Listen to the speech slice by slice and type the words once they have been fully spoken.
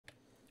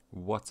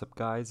What's up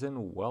guys,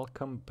 and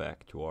welcome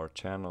back to our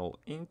channel.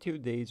 In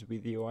today's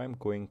video I'm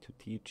going to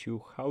teach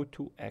you how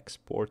to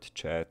export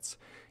chats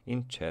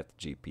in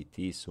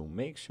ChatGPT, so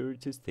make sure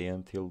to stay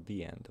until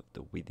the end of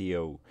the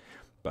video.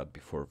 But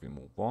before we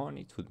move on,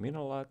 it would mean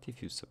a lot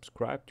if you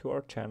subscribe to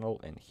our channel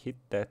and hit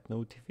that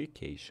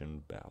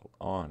notification bell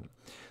on.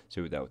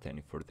 So without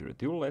any further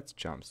ado, let's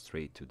jump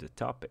straight to the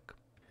topic.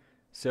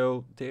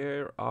 So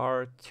there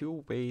are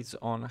two ways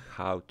on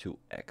how to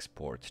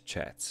export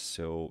chats.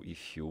 So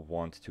if you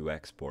want to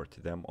export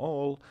them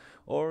all,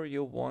 or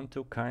you want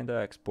to kinda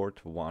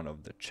export one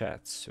of the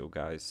chats. So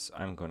guys,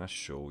 I'm gonna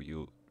show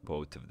you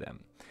both of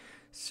them.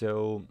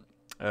 So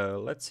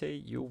let's say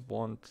you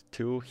want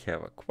to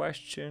have a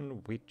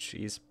question which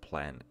is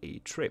plan a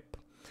trip.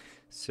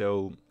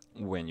 So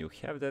when you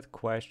have that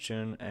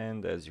question,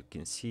 and as you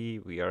can see,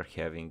 we are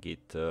having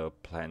it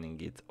planning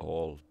it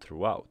all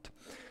throughout.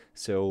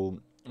 So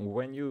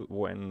when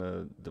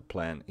the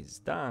plan is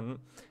done,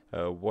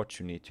 what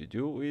you need to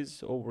do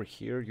is over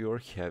here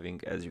you're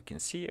having, as you can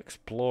see,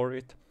 explore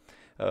it,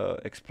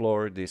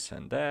 explore this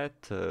and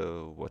that,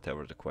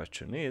 whatever the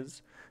question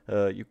is.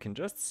 You can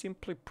just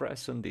simply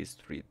press on these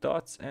three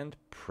dots and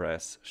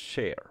press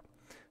share.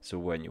 So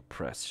when you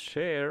press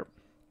share,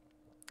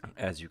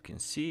 as you can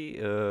see,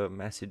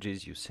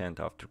 messages you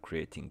sent after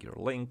creating your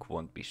link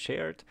won't be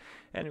shared.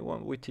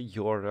 Anyone with a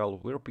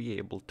URL will be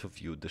able to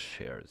view the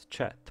shared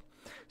chat.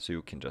 So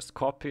you can just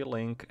copy a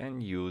link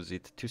and use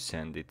it to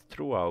send it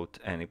throughout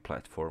any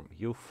platform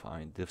you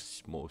find the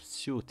most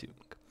suiting.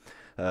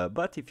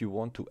 But if you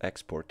want to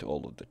export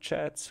all of the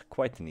chats,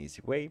 quite an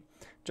easy way.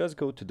 Just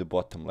go to the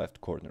bottom left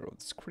corner of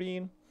the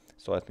screen.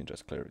 So let me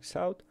just clear this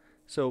out.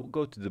 So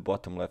go to the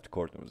bottom left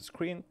corner of the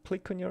screen,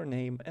 click on your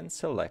name and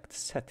select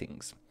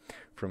settings.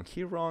 From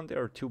here on,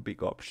 there are two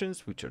big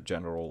options, which are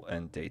general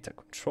and data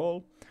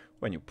control.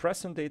 When you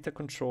press on data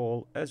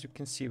control, as you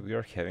can see, we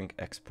are having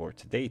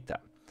export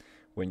data.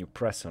 When you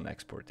press on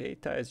export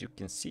data, as you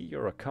can see,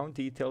 your account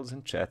details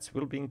and chats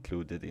will be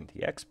included in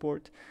the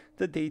export.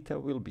 The data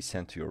will be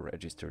sent to your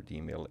registered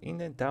email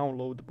in a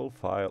downloadable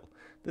file.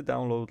 The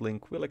download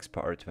link will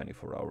expire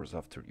 24 hours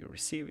after you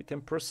receive it,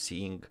 and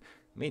proceeding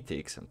may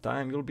take some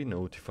time. You'll be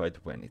notified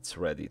when it's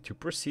ready to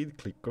proceed.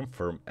 Click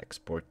confirm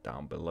export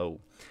down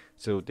below.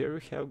 So there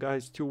you have,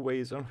 guys, two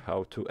ways on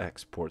how to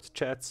export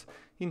chats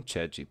in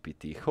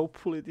ChatGPT.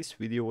 Hopefully this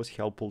video was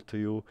helpful to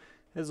you.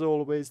 As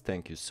always,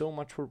 thank you so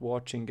much for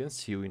watching and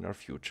see you in our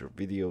future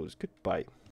videos. Goodbye.